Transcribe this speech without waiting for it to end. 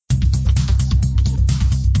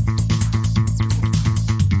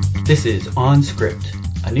This is On Script,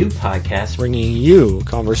 a new podcast bringing you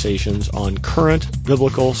conversations on current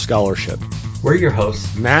biblical scholarship. We're your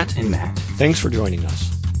hosts, Matt and Matt. Thanks for joining us.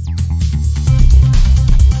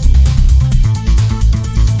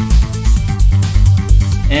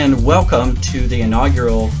 And welcome to the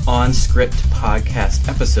inaugural On Script podcast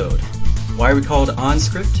episode. Why are we called On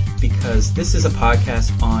Script? Because this is a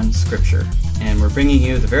podcast on Scripture, and we're bringing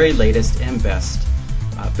you the very latest and best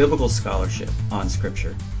biblical scholarship on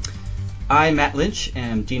Scripture. I, Matt Lynch,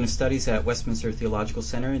 am Dean of Studies at Westminster Theological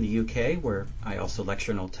Center in the UK, where I also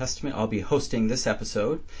lecture in Old Testament. I'll be hosting this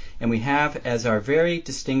episode, and we have as our very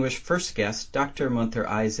distinguished first guest, Dr. Munther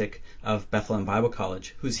Isaac of Bethlehem Bible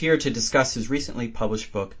College, who's here to discuss his recently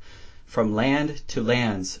published book, From Land to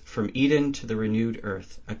Lands, From Eden to the Renewed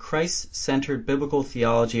Earth, a Christ-Centered Biblical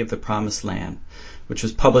Theology of the Promised Land, which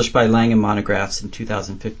was published by Langham Monographs in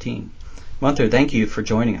 2015. Munther, thank you for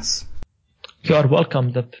joining us. You are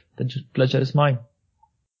welcome. The pleasure is mine.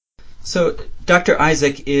 So, Dr.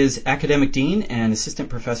 Isaac is Academic Dean and Assistant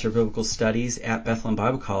Professor of Biblical Studies at Bethlehem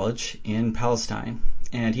Bible College in Palestine.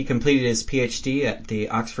 And he completed his PhD at the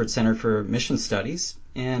Oxford Center for Mission Studies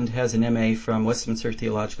and has an MA from Westminster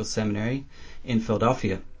Theological Seminary in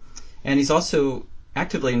Philadelphia. And he's also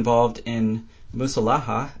actively involved in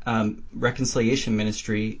Musalaha, reconciliation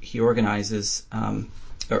ministry he organizes,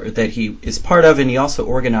 or that he is part of, and he also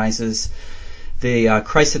organizes the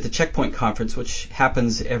Christ at the Checkpoint conference, which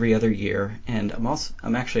happens every other year, and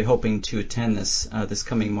I'm actually hoping to attend this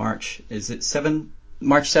coming March. Is it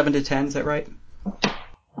March 7 to 10? Is that right?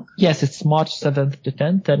 Yes, it's March 7th to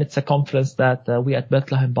 10th, and it's a conference that we at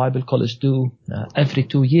Bethlehem Bible College do every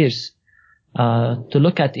 2 years to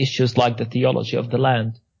look at issues like the theology of the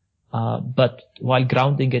land, but while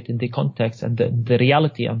grounding it in the context and the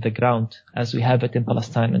reality on the ground as we have it in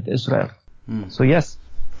Palestine and Israel. So yes.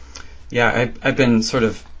 Yeah, I've been sort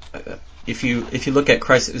of, if you look at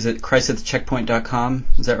Christ, is it christatthecheckpoint.com?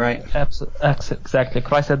 Is that right? Exactly,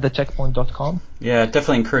 christatthecheckpoint.com. Yeah,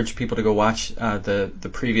 definitely encourage people to go watch the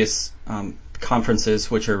previous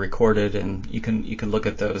conferences, which are recorded, and you can look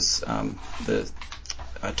at those the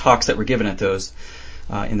talks that were given at those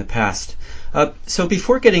in the past. So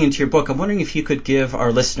before getting into your book, I'm wondering if you could give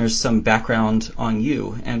our listeners some background on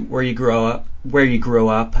you and where you grew up,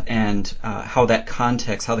 and how the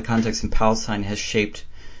context in Palestine has shaped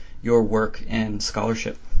your work and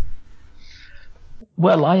scholarship.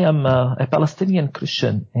 Well, I am a Palestinian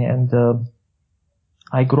Christian, and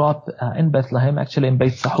I grew up in Bethlehem, actually in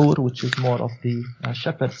Beit Sahur, which is more of the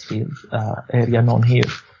Shepherd's Field area known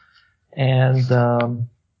here. And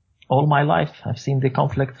all my life, I've seen the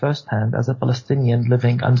conflict firsthand as a Palestinian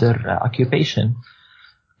living under occupation.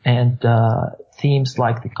 And themes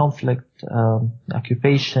like the conflict,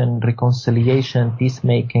 occupation, reconciliation,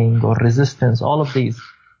 peacemaking, or resistance, all of these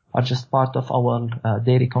are just part of our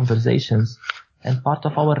daily conversations and part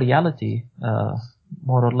of our reality,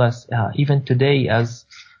 more or less. Even today, as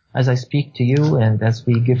I speak to you and as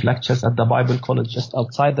we give lectures at the Bible College, just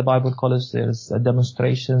outside the Bible College, there's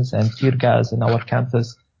demonstrations and tear gas in our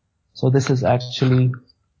campus. So this is actually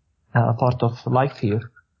part of life here.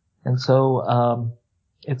 And so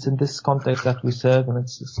it's in this context that we serve, and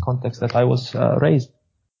it's this context that I was raised.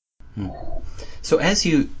 So as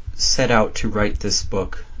you set out to write this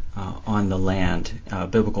book on the land,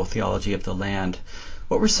 biblical theology of the land,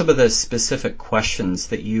 what were some of the specific questions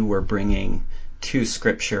that you were bringing to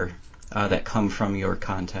Scripture that come from your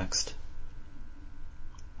context?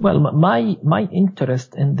 Well, my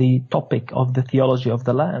interest in the topic of the theology of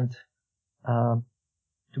the land,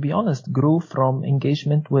 to be honest, grew from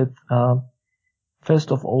engagement with,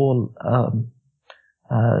 first of all,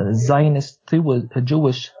 Zionist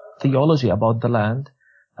Jewish theology about the land,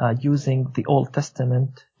 using the Old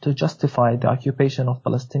Testament to justify the occupation of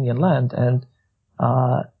Palestinian land, and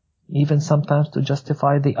even sometimes to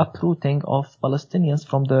justify the uprooting of Palestinians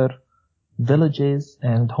from their villages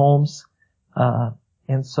and homes.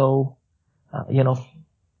 And so,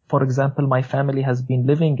 for example, my family has been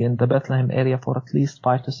living in the Bethlehem area for at least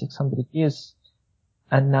 500 to 600 years.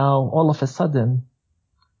 And now, all of a sudden,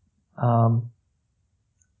 our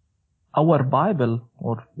Bible,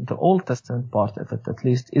 or the Old Testament part of it at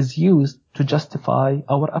least, is used to justify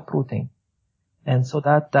our uprooting. And so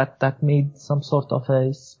that made some sort of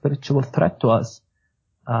a spiritual threat to us.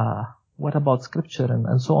 What about Scripture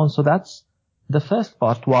and so on? So that's the first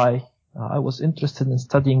part why I was interested in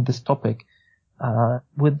studying this topic,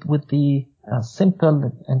 with the simple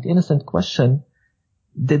and innocent question: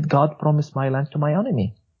 did God promise my land to my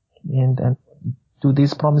enemy? And do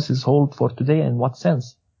these promises hold for today? In what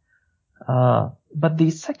sense? But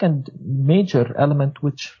the second major element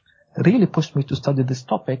which really pushed me to study this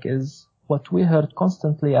topic is what we heard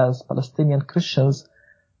constantly as Palestinian Christians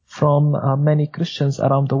from many Christians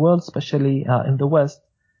around the world, especially in the West,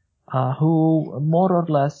 who more or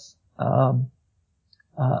less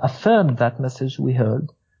affirmed that message we heard,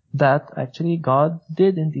 that actually God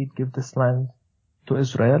did indeed give this land to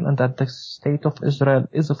Israel, and that the state of Israel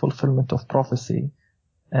is a fulfillment of prophecy.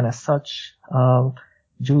 And as such,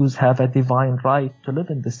 Jews have a divine right to live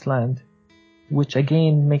in this land, which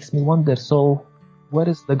again makes me wonder, so what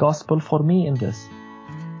is the gospel for me in this?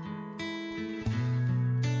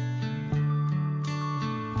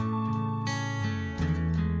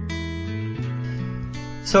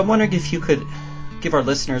 So I'm wondering if you could give our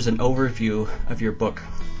listeners an overview of your book.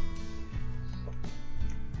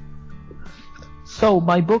 So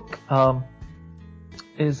my book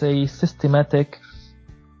is a systematic,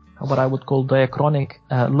 what I would call diachronic,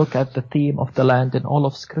 look at the theme of the land in all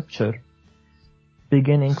of Scripture,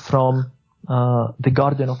 beginning from the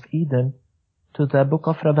Garden of Eden to the book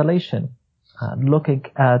of Revelation, looking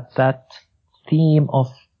at that theme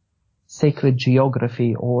of sacred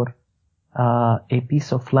geography, or a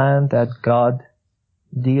piece of land that God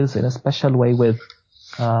deals in a special way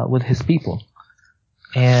with His people.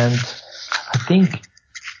 And I think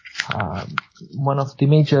one of the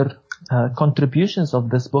major contributions of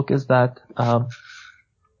this book is that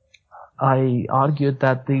I argued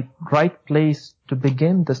that the right place to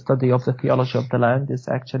begin the study of the theology of the land is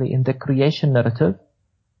actually in the creation narrative,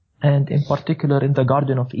 and in particular in the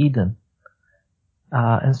Garden of Eden.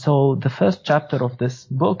 And so the first chapter of this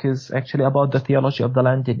book is actually about the theology of the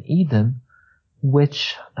land in Eden,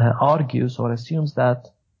 which argues or assumes that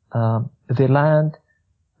the land,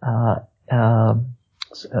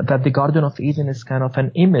 that the Garden of Eden is kind of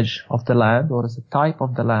an image of the land, or is a type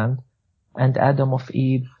of the land, and Adam of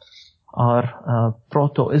Eve are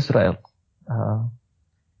proto-Israel.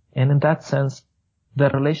 And in that sense, the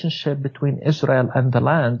relationship between Israel and the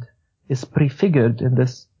land is prefigured in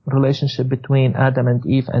this relationship between Adam and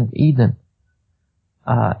Eve and Eden.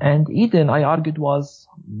 And Eden, I argued, was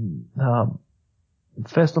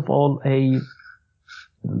first of all a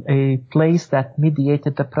place that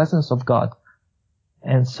mediated the presence of God.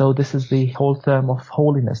 And so this is the whole term of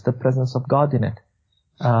holiness, the presence of God in it,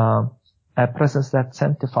 a presence that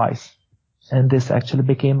sanctifies. And this actually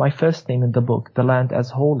became my first theme in the book, the land as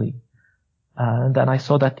holy. And then I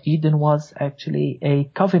saw that Eden was actually a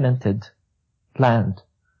covenanted land,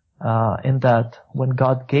 in that when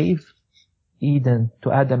God gave Eden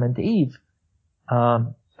to Adam and Eve,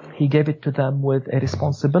 He gave it to them with a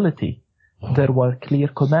responsibility. There were clear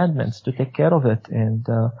commandments to take care of it, and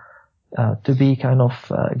to be kind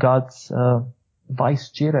of God's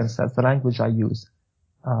vicegerents, that's the language I use,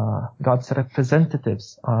 God's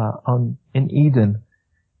representatives in Eden.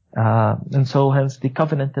 And so hence the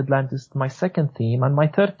covenanted land is my second theme. And my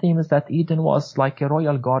third theme is that Eden was like a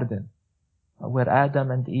royal garden, where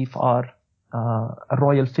Adam and Eve are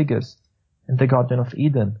royal figures in the Garden of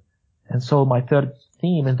Eden. And so my third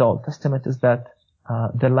theme in the Old Testament is that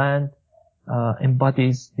the land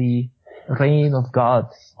embodies the reign of God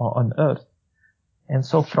on earth. And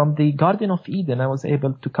so from the Garden of Eden, I was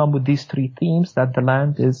able to come with these three themes, that the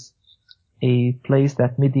land is a place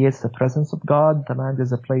that mediates the presence of God, the land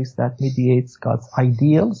is a place that mediates God's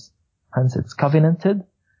ideals, hence it's covenanted,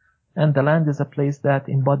 and the land is a place that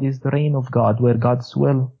embodies the reign of God, where God's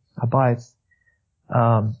will abides.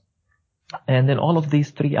 And in all of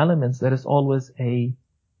these three elements, there is always a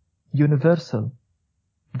universal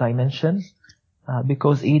dimension,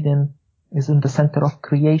 because Eden is in the center of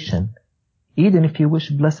creation. Eden, if you wish,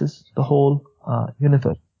 blesses the whole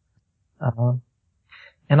universe.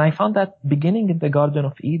 And I found that beginning in the Garden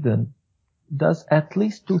of Eden does at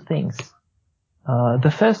least two things.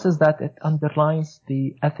 The first is that it underlines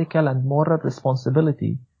the ethical and moral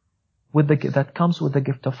responsibility that comes with the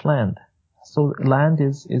gift of land. So land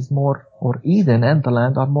is more, or Eden and the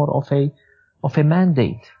land are more of a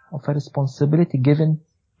mandate, of a responsibility given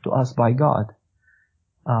to us by God,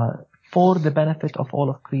 for the benefit of all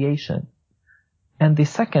of creation. And the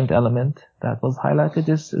second element that was highlighted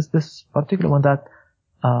is this particular one, that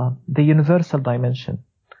the universal dimension.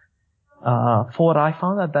 For I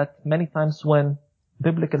found that many times when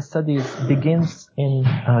biblical studies begins in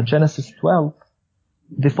Genesis 12,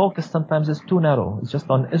 the focus sometimes is too narrow. It's just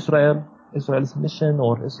on Israel's mission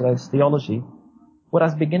or Israel's theology.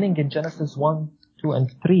 Whereas beginning in Genesis 1, 2,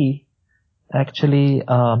 and 3 actually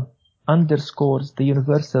underscores the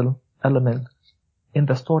universal element in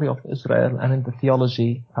the story of Israel and in the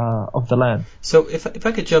theology of the land. So if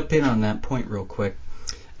I could jump in on that point real quick,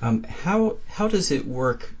 how does it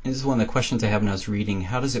work? This is one of the questions I have when I was reading.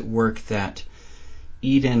 How does it work that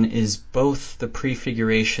Eden is both the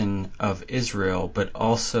prefiguration of Israel, but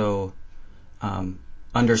also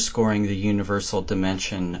underscoring the universal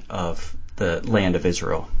dimension of the land of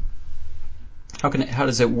Israel. How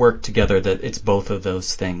does it work together that it's both of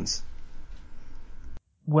those things?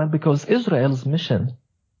 Well, because Israel's mission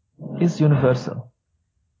is universal.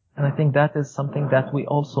 And I think that is something that we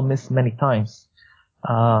also miss many times.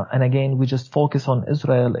 And again, we just focus on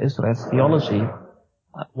Israel's theology,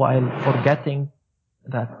 while forgetting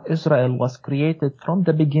that Israel was created from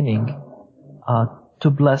the beginning to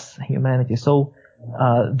bless humanity. So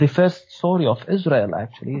the first story of Israel,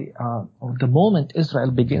 actually, or the moment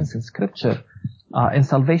Israel begins in Scripture, in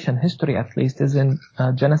salvation history at least, is in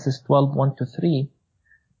Genesis 12, 1-3.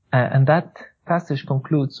 And that passage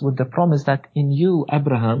concludes with the promise that in you,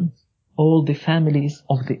 Abraham, all the families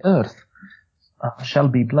of the earth shall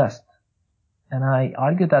be blessed. And I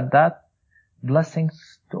argue that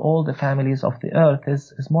blessings to all the families of the earth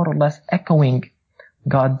is more or less echoing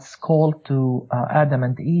God's call to Adam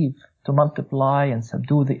and Eve to multiply and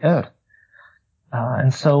subdue the earth.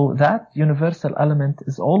 And so that universal element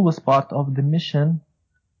is always part of the mission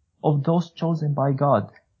of those chosen by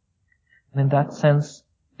God. And in that sense,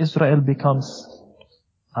 Israel becomes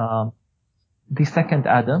the second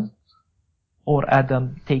Adam, or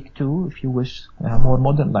Adam take two, if you wish, more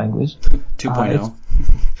modern language. 2.0.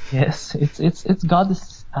 Yes, it's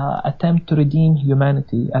God's attempt to redeem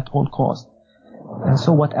humanity at all cost. And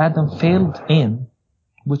so what Adam failed in,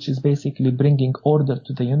 which is basically bringing order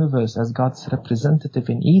to the universe as God's representative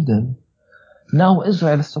in Eden, now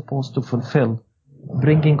Israel is supposed to fulfill,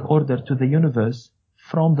 bringing order to the universe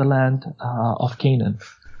from the land of Canaan.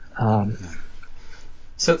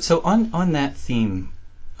 So on that theme,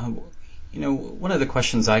 one of the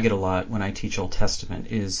questions I get a lot when I teach Old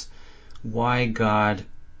Testament is why God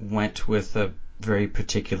went with a very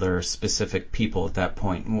particular specific people at that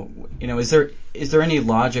point. Is there any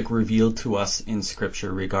logic revealed to us in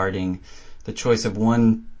Scripture regarding the choice of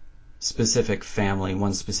one specific family,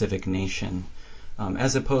 one specific nation,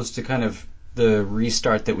 as opposed to kind of the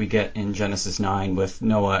restart that we get in Genesis 9 with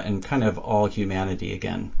Noah and kind of all humanity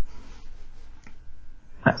again?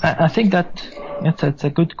 I think that it's a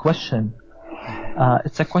good question.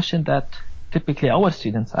 It's a question that typically our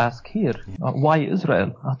students ask here. Why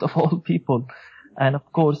Israel out of all people? And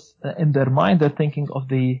of course, in their mind, they're thinking of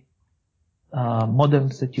the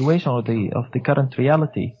modern situation or of the current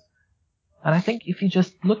reality. And I think if you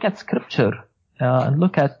just look at Scripture and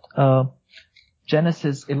look at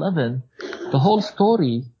Genesis 11, the whole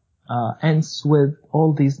story ends with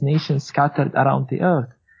all these nations scattered around the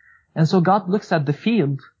earth. And so God looks at the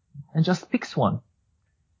field and just picks one.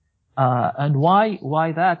 And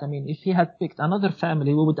why that? I mean, if he had picked another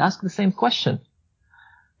family, we would ask the same question.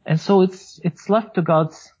 And so it's left to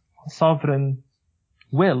God's sovereign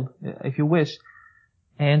will, if you wish.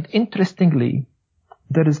 And interestingly,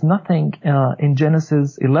 there is nothing in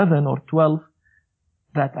Genesis 11 or 12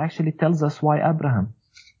 that actually tells us why Abraham.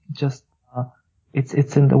 Just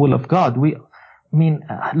it's in the will of God.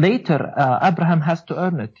 Later Abraham has to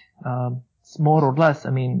earn it, more or less. I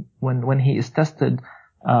mean, when he is tested,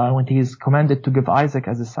 when he is commanded to give Isaac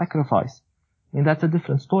as a sacrifice, I mean, that's a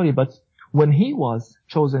different story. But when he was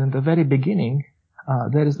chosen in the very beginning,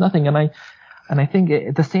 there is nothing. And I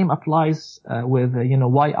think the same applies with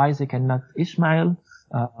why Isaac and not Ishmael,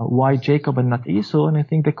 why Jacob and not Esau. And I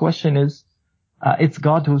think the question is, it's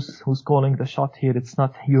God who's calling the shot here. It's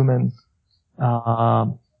not human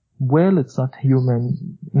will. It's not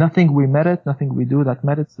human. Nothing we merit, nothing we do that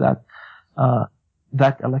merits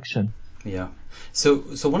that election. Yeah. So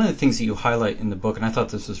one of the things that you highlight in the book, and I thought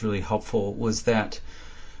this was really helpful, was that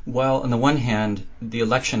while on the one hand the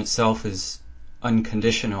election itself is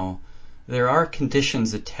unconditional, there are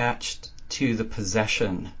conditions attached to the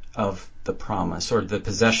possession of the promise, or the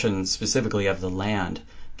possession specifically of the land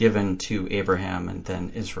given to Abraham and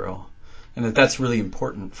then Israel, and that's really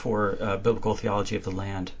important for biblical theology of the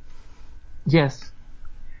land. Yes.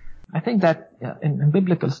 I think that in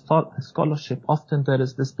biblical scholarship, often there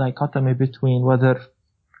is this dichotomy between whether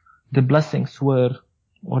the blessings were,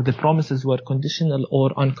 or the promises were conditional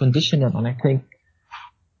or unconditional. And I think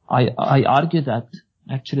I argue that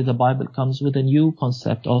actually the Bible comes with a new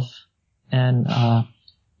concept of a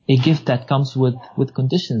gift that comes with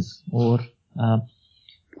conditions, or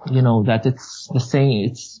that it's the same.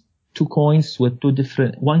 It's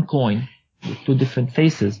one coin with two different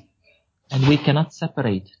faces, and we cannot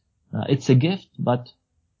separate. It's a gift, but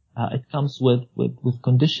it comes with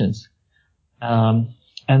conditions.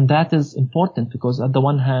 And that is important because at the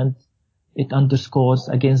one hand, it underscores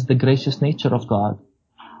against the gracious nature of God.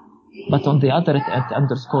 But on the other, it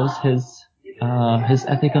underscores his his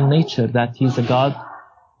ethical nature, that he's a God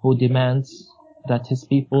who demands that his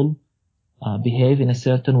people behave in a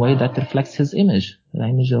certain way that reflects his image, the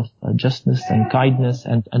image of justness and kindness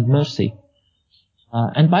and mercy.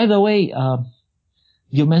 And by the way,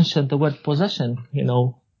 you mentioned the word possession,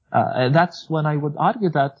 that's when I would argue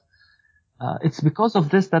that it's because of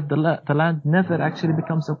this that the land never actually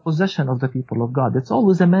becomes a possession of the people of God. It's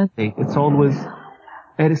always a mandate. It's always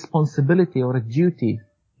a responsibility or a duty.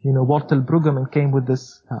 Walter Brueggemann came with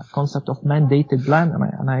this concept of mandated land,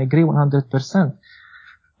 and I agree 100%.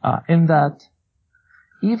 In that,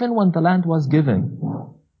 even when the land was given,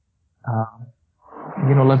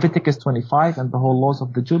 Leviticus 25 and the whole laws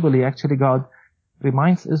of the Jubilee, actually God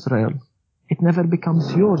reminds Israel, it never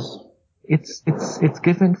becomes yours. It's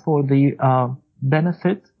given for the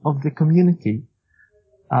benefit of the community.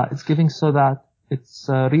 It's given so that its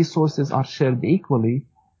resources are shared equally,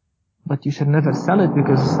 but you should never sell it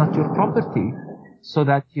because it's not your property, so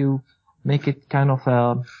that you make it kind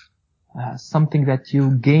of something that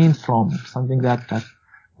you gain from, something that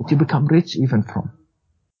you become rich even from.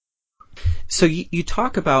 So you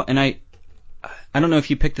talk about, and I don't know if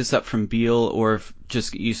you picked this up from Beale or if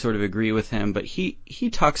just you sort of agree with him, but he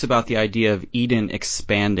talks about the idea of Eden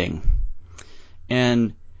expanding.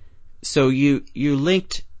 And so you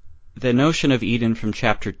linked the notion of Eden from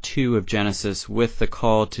chapter 2 of Genesis with the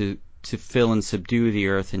call to fill and subdue the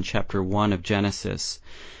earth in chapter 1 of Genesis.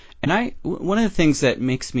 And one of the things that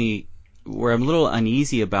makes me, where I'm a little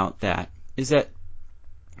uneasy about that, is that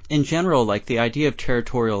in general, like the idea of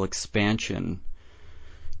territorial expansion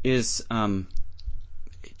is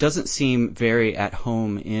doesn't seem very at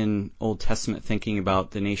home in Old Testament thinking about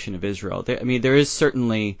the nation of Israel. There is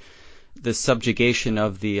certainly the subjugation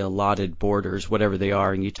of the allotted borders, whatever they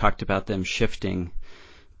are, and you talked about them shifting.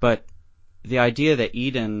 But the idea that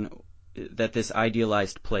Eden, that this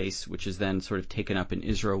idealized place, which is then sort of taken up in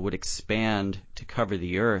Israel, would expand to cover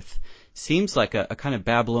the earth, seems like a kind of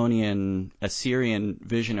Babylonian, Assyrian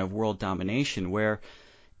vision of world domination, where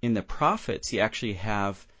in the prophets you actually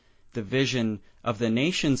have the vision of the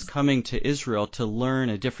nations coming to Israel to learn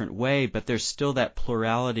a different way, but there's still that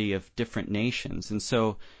plurality of different nations. And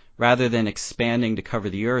so rather than expanding to cover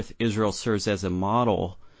the earth, Israel serves as a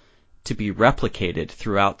model to be replicated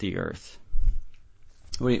throughout the earth.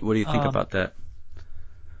 What do you think about that?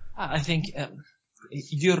 I think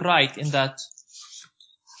you're right in that.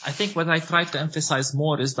 I think what I try to emphasize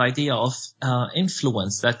more is the idea of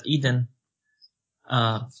influence, that Eden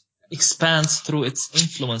expands through its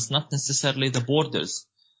influence, not necessarily the borders.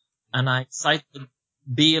 And I cited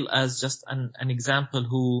Beale as just an example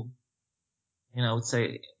who, I would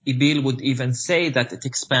say, Beale would even say that it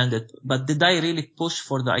expanded. But did I really push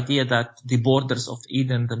for the idea that the borders of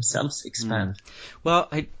Eden themselves expand? Well,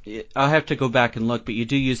 I'll have to go back and look, but you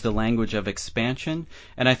do use the language of expansion.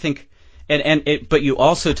 And I think, but you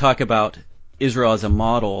also talk about Israel as a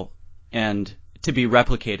model and to be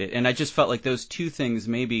replicated. And I just felt like those two things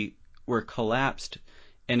maybe were collapsed,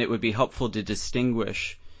 and it would be helpful to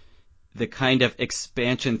distinguish the kind of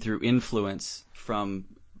expansion through influence from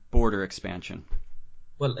border expansion.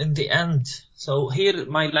 Well, in the end, so here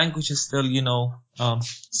my language is still,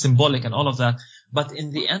 symbolic and all of that. But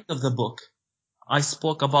in the end of the book, I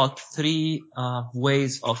spoke about three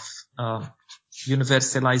ways of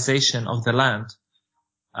universalization of the land,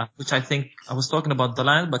 which I think I was talking about the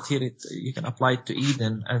land, but here you can apply it to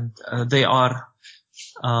Eden, and they are.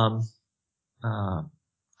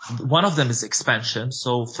 One of them is expansion,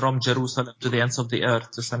 so from Jerusalem to the ends of the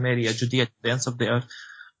earth, to Samaria, Judea to the ends of the earth.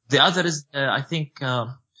 The other is, I think,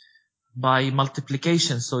 by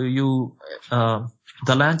multiplication. So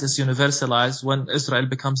the land is universalized when Israel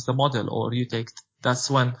becomes the model, or that's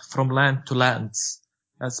when from land to lands.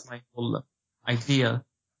 That's my whole idea.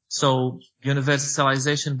 So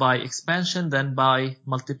universalization by expansion, then by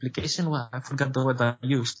multiplication. Well, I forgot the word I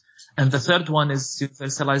used. And the third one is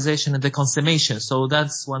universalization and the consummation. So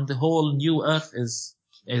that's when the whole new earth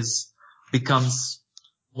becomes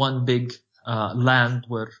one big land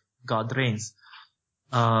where God reigns.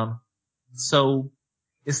 So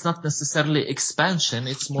it's not necessarily expansion.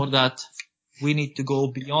 It's more that we need to go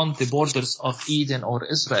beyond the borders of Eden or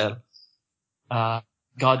Israel.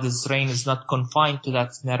 God's reign is not confined to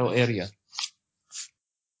that narrow area.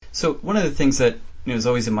 So one of the things that is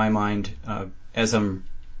always in my mind as I'm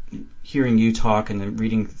hearing you talk and then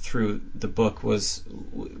reading through the book was,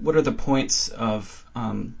 what are the points of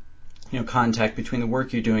contact between the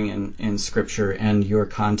work you're doing in Scripture and your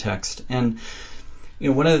context? And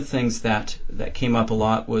one of the things that came up a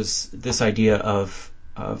lot was this idea of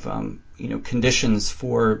conditions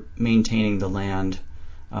for maintaining the land.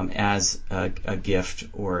 as a gift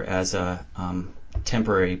or as a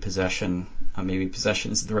temporary possession. Maybe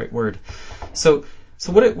possession is the right word. So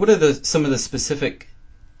what are some of the specific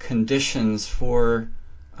conditions for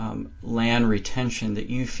land retention that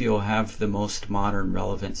you feel have the most modern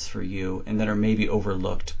relevance for you and that are maybe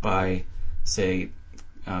overlooked by, say,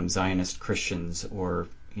 Zionist Christians or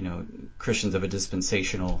Christians of a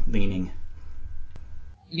dispensational leaning?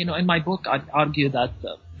 In my book, I'd argue that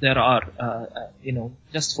there are,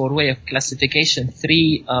 just for way of classification,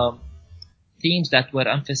 three themes that were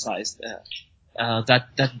emphasized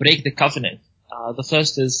that break the covenant. The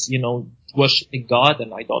first is, worshiping God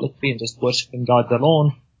and idolatry and just worshiping God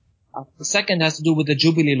alone. The second has to do with the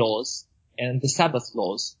Jubilee laws and the Sabbath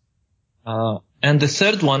laws. And the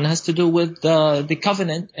third one has to do with the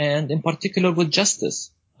covenant and in particular with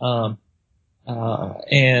justice.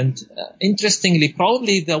 Interestingly,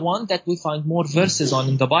 probably the one that we find more verses on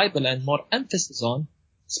in the Bible and more emphasis on,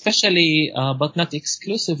 especially but not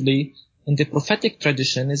exclusively in the prophetic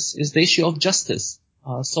tradition, is the issue of justice,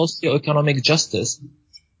 socioeconomic justice.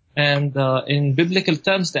 And in biblical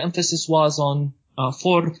terms, the emphasis was on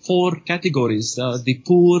four categories: the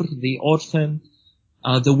poor, the orphan,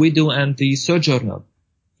 the widow, and the sojourner.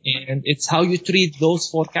 And it's how you treat those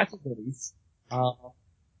four categories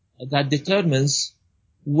that determines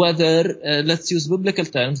whether, let's use biblical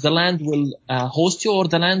terms, the land will host you or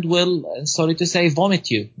the land will,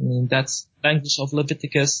 vomit you. That's language of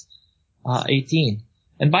Leviticus 18.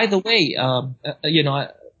 And by the way,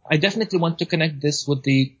 I definitely want to connect this with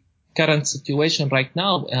the current situation right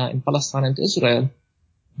now in Palestine and Israel.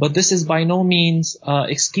 But this is by no means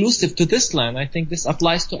exclusive to this land. I think this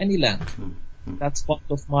applies to any land. That's part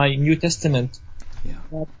of my New Testament. Yeah.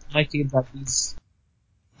 I feel that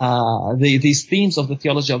these themes of the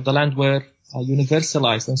theology of the land were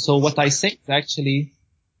universalized. And so what I say is actually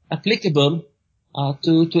applicable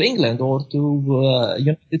to England or to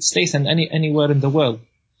United States and anywhere in the world.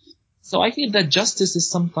 So I feel that justice is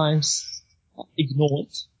sometimes ignored.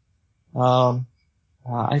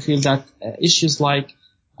 I feel that issues like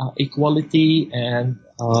equality and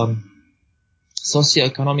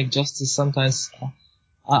socioeconomic justice sometimes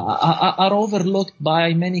are overlooked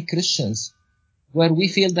by many Christians, where we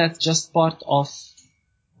feel that's just part of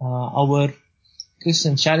our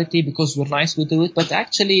Christian charity because we're nice, we do it. But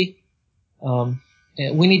actually,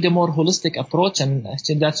 we need a more holistic approach, and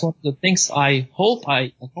actually that's one of the things I hope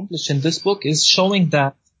I accomplish in this book is showing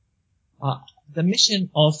that the mission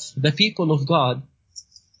of the people of God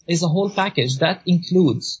is a whole package that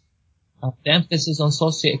includes the emphasis on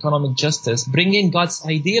socioeconomic justice, bringing God's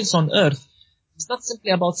ideals on earth. It's not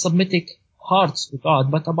simply about submitting hearts to God,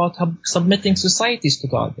 but about submitting societies to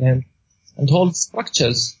God and whole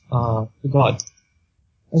structures to God.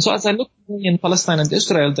 And so as I look in Palestine and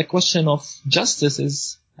Israel, the question of justice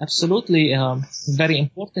is absolutely very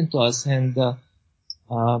important to us. And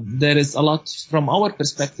there is a lot from our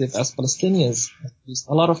perspective as Palestinians. There's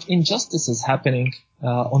a lot of injustices happening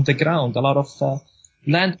on the ground, a lot of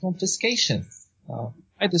land confiscation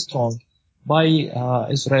quite strong by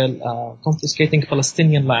Israel confiscating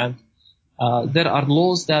Palestinian land. There are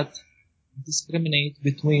laws that discriminate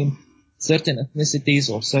between certain ethnicities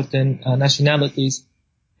or certain nationalities.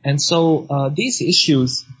 And so these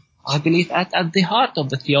issues, I believe, at the heart of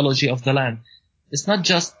the theology of the land. It's not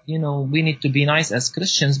just, we need to be nice as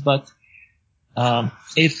Christians, but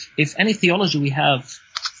if any theology we have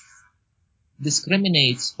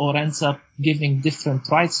discriminates or ends up giving different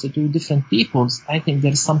rights to two different peoples, I think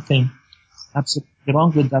there's something absolutely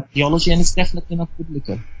wrong with that theology, and it's definitely not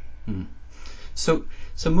biblical. So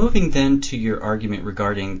moving then to your argument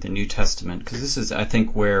regarding the New Testament, because this is, I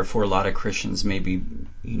think, where for a lot of Christians maybe,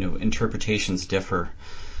 interpretations differ,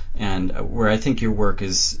 and where I think your work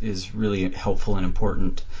is really helpful and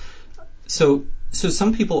important. So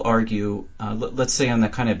some people argue, let's say on the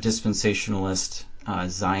kind of dispensationalist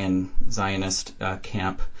Zionist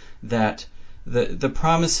camp, that the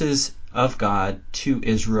promises of God to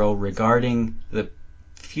Israel regarding the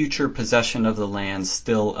future possession of the land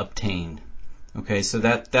still obtain. Okay, so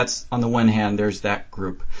that's on the one hand, there's that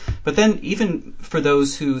group. But then even for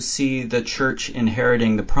those who see the church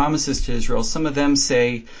inheriting the promises to Israel, some of them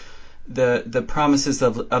say the promises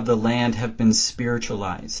of the land have been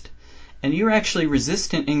spiritualized. And you're actually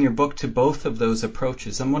resistant in your book to both of those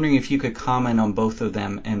approaches. I'm wondering if you could comment on both of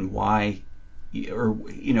them and why, or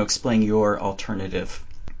explain your alternative.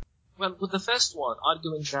 Well, with the first one,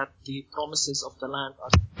 arguing that the promises of the land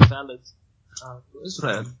are valid to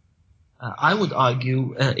Israel, I would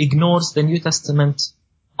argue ignores the New Testament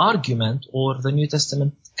argument or the New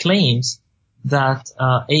Testament claims that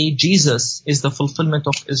Jesus is the fulfillment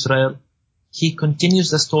of Israel he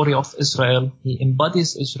continues the story of Israel. He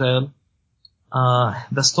embodies Israel.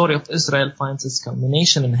 The story of Israel finds its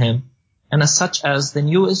culmination in him. And as such as the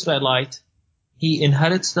new Israelite, he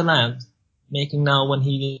inherits the land, making now when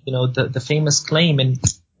he, the famous claim in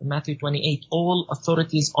Matthew 28, all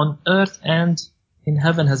authorities on earth and in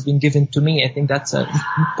heaven has been given to me. I think that's an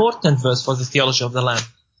important verse for the theology of the land.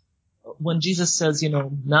 When Jesus says,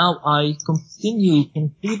 now I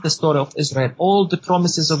complete the story of Israel, all the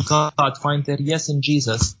promises of God find their yes in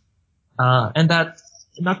Jesus. And that,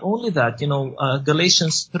 not only that,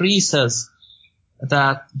 Galatians 3 says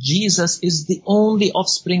that Jesus is the only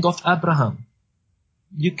offspring of Abraham.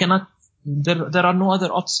 You cannot, there are no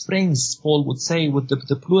other offsprings, Paul would say, with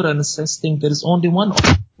the plural, insisting there is only one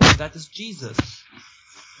offspring, that is Jesus.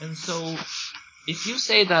 And so, if you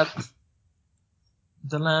say that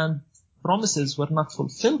the land promises were not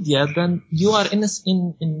fulfilled yet, then you are in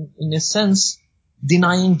a sense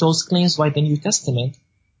denying those claims by the New Testament,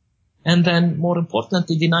 and then more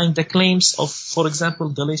importantly denying the claims of, for example,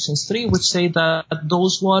 Galatians 3, which say that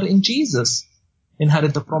those who are in Jesus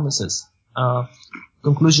inherit the promises.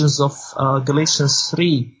 Conclusions of Galatians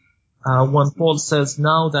 3, when Paul says,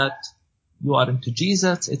 now that you are into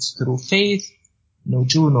Jesus, it's through faith, no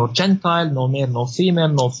Jew nor Gentile, no male nor female,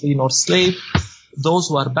 no free nor slave. Those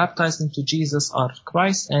who are baptized into Jesus are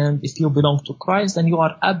Christ, and if you belong to Christ, then you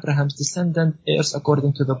are Abraham's descendant, heirs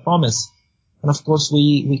according to the promise. And of course,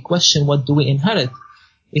 we question, what do we inherit,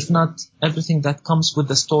 if not everything that comes with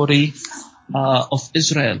the story of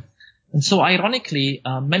Israel? And so ironically,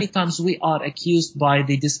 many times we are accused by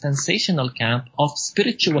the dispensational camp of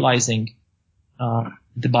spiritualizing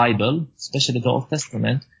the Bible, especially the Old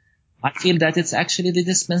Testament. I feel that it's actually the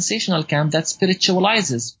dispensational camp that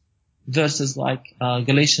spiritualizes verses like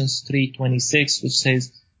Galatians 3:26, which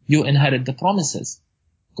says, "You inherit the promises."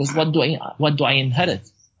 Because what do I inherit?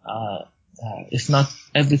 If not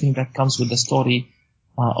everything that comes with the story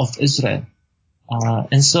of Israel.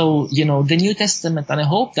 And so, the New Testament, and I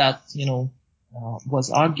hope that, was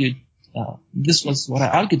argued, this was what I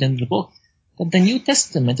argued in the book, that the New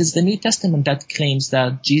Testament is the New Testament that claims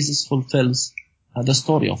that Jesus fulfills the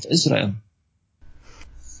story of Israel.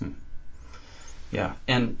 Yeah,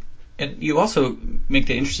 and you also make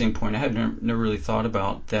the interesting point I had never really thought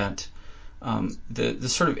about, that the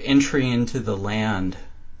sort of entry into the land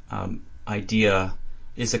idea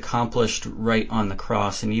is accomplished right on the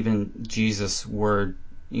cross, and even Jesus'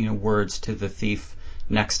 words to the thief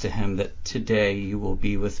next to him, that today you will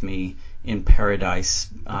be with me in paradise,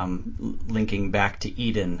 linking back to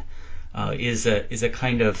Eden, is a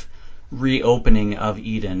kind of reopening of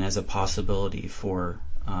Eden as a possibility for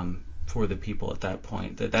the people at that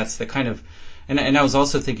point. That's the kind of, and I was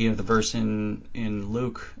also thinking of the verse in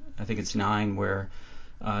Luke, I think it's 9, where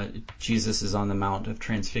Jesus is on the Mount of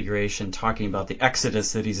Transfiguration talking about the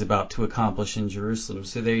exodus that he's about to accomplish in Jerusalem.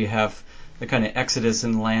 So there you have the kind of exodus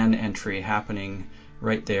and land entry happening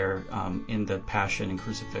right there in the Passion and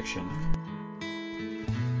Crucifixion.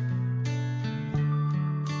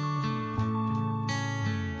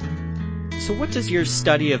 So what does your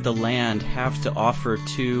study of the land have to offer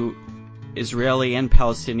to Israeli and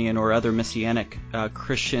Palestinian or other Messianic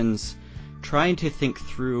Christians trying to think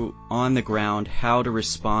through on the ground how to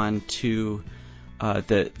respond to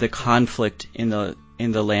the conflict in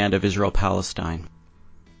the land of Israel-Palestine?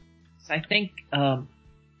 I think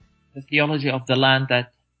the theology of the land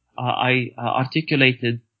that I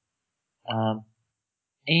articulated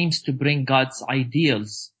aims to bring God's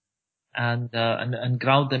ideals and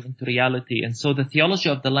ground them into reality. And so the theology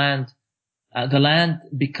of the land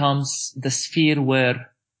becomes the sphere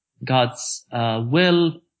where God's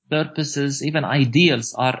will, purposes, even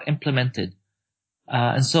ideals are implemented.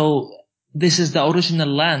 And so this is the original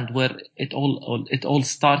land where it all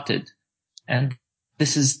started. And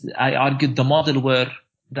this is, I argued, the model where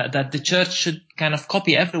that the church should kind of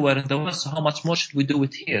copy everywhere in the world. So how much more should we do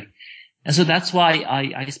it here? And so that's why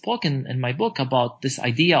I spoke in my book about this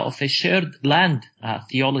idea of a shared land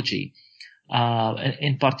theology,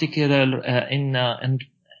 in particular in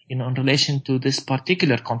relation to this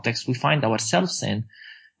particular context we find ourselves in.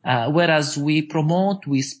 Whereas we promote,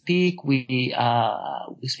 we speak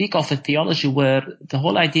of a theology where the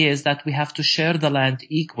whole idea is that we have to share the land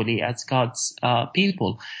equally as God's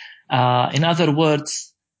people. In other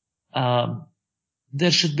words,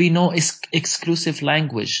 there should be no exclusive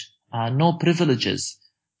language, no privileges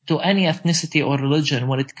to any ethnicity or religion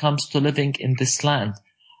when it comes to living in this land.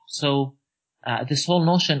 So this whole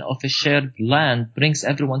notion of a shared land brings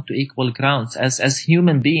everyone to equal grounds. As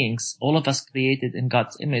human beings, all of us created in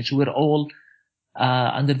God's image, we're all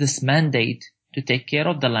under this mandate to take care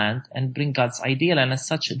of the land and bring God's ideal. And as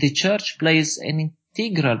such, the church plays an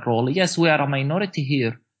integral role. Yes, we are a minority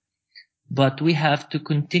here, but we have to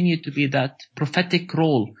continue to be that prophetic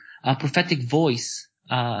role, a prophetic voice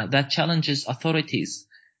that challenges authorities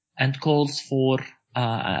and calls for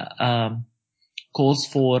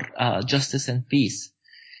justice and peace.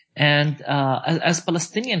 And as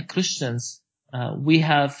Palestinian Christians, we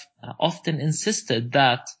have often insisted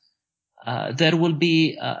that there will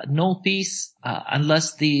be no peace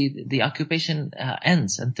unless the occupation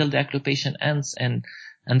ends, until the occupation ends, and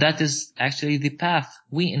that is actually the path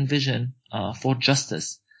we envision for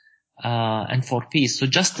justice and for peace. So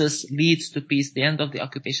justice leads to peace. The end of the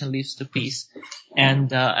occupation leads to peace.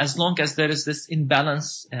 And as long as there is this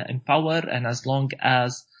imbalance in power, and as long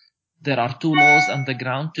as there are two laws on the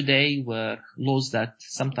ground today, where laws that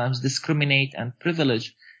sometimes discriminate and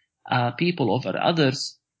privilege people over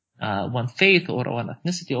others, one faith or one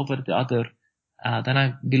ethnicity over the other, then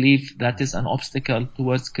I believe that is an obstacle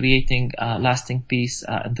towards creating lasting peace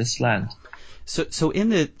in this land. So in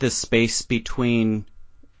the space between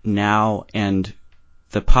now and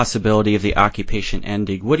the possibility of the occupation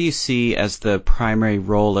ending, what do you see as the primary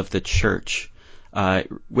role of the church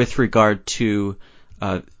with regard to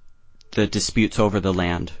the disputes over the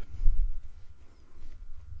land?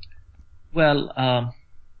 Well,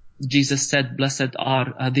 Jesus said, "Blessed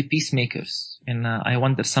are the peacemakers," and I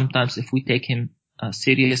wonder sometimes if we take him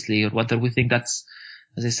seriously, or whether we think that's,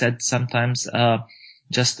 as I said, sometimes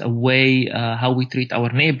just a way how we treat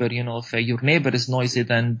our neighbor. You know, if your neighbor is noisy,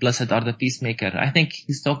 then blessed are the peacemaker. I think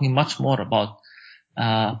he's talking much more about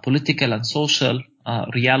political and social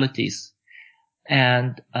realities.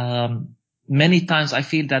 And many times I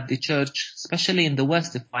feel that the church, especially in the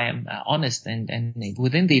West, if I am honest, and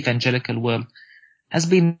within the evangelical world, has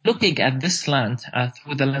been looking at this land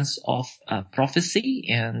through the lens of prophecy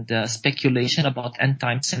and speculation about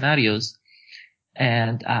end-time scenarios.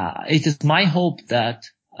 And it is my hope that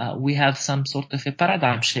we have some sort of a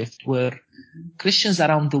paradigm shift where Christians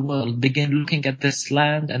around the world begin looking at this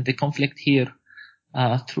land and the conflict here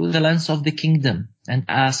through the lens of the kingdom, and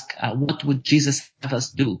ask, what would Jesus have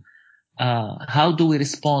us do? How do we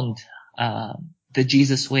respond the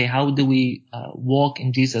Jesus way? How do we walk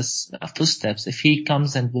in Jesus' footsteps if he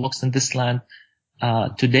comes and walks in this land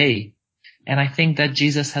today? And I think that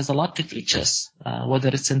Jesus has a lot to teach us, whether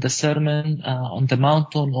it's in the Sermon on the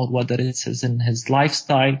Mountain, or whether it's in his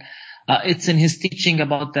lifestyle. It's in his teaching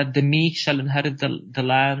about that the meek shall inherit the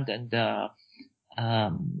land. And,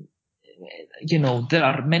 there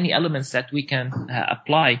are many elements that we can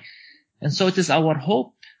apply. And so it is our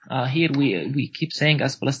hope. Here we keep saying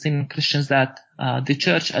as Palestinian Christians that the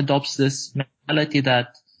church adopts this mentality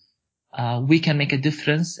that we can make a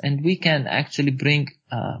difference, and we can actually bring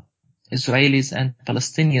Israelis and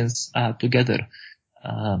Palestinians together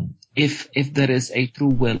if there is a true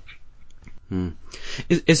will.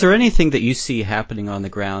 Is there anything that you see happening on the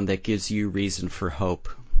ground that gives you reason for hope?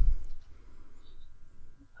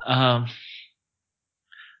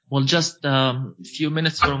 Well, just a few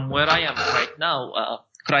minutes from where I am right now,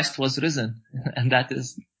 Christ was risen, and that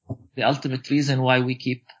is the ultimate reason why we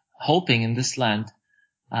keep hoping in this land.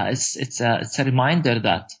 It's a reminder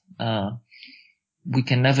that we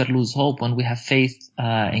can never lose hope when we have faith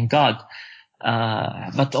in God.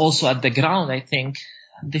 But also at the ground, I think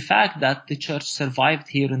the fact that the church survived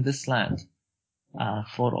here in this land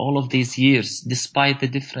for all of these years, despite the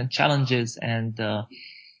different challenges and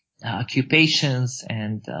occupations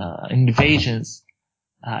and invasions,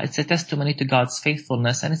 it's a testimony to God's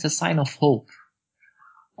faithfulness, and it's a sign of hope.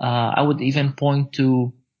 I would even point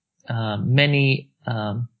to many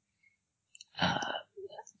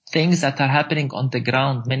things that are happening on the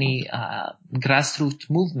ground, many grassroots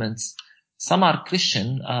movements. Some are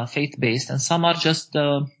Christian, faith-based, and some are just,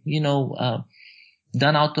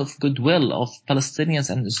 done out of goodwill of Palestinians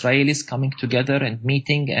and Israelis coming together and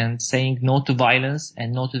meeting and saying no to violence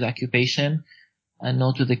and no to the occupation and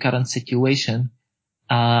no to the current situation.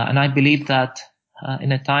 And I believe that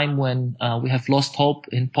in a time when we have lost hope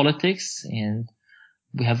in politics, and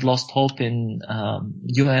we have lost hope in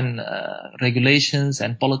UN regulations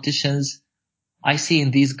and politicians, I see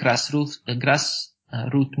in these grassroots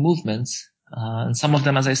movements, and some of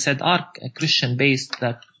them, as I said, are Christian-based,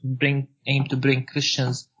 that aim to bring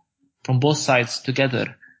Christians from both sides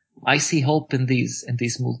together. I see hope in these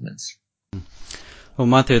movements. Well,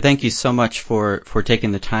 Munther, thank you so much for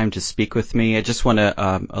taking the time to speak with me. I just want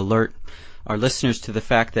to alert our listeners to the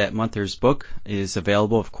fact that Munther's book is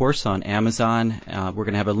available, of course, on Amazon. We're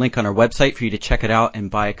going to have a link on our website for you to check it out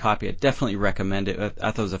and buy a copy. I definitely recommend it.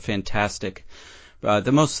 I thought it was a fantastic,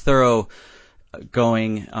 the most thorough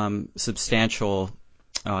going substantial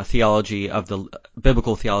theology of the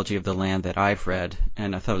biblical theology of the land that I've read,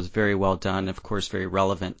 and I thought it was very well done. Of course, very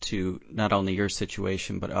relevant to not only your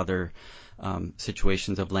situation but other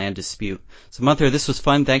situations of land dispute. So, Munther, this was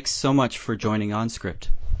fun. Thanks so much for joining OnScript.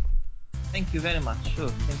 Thank you very much. Sure,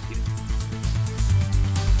 thank you.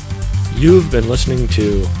 You've been listening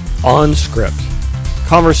to OnScript,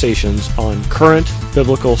 conversations on current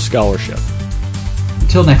biblical scholarship.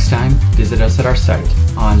 Until next time, visit us at our site,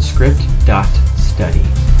 onscript.study.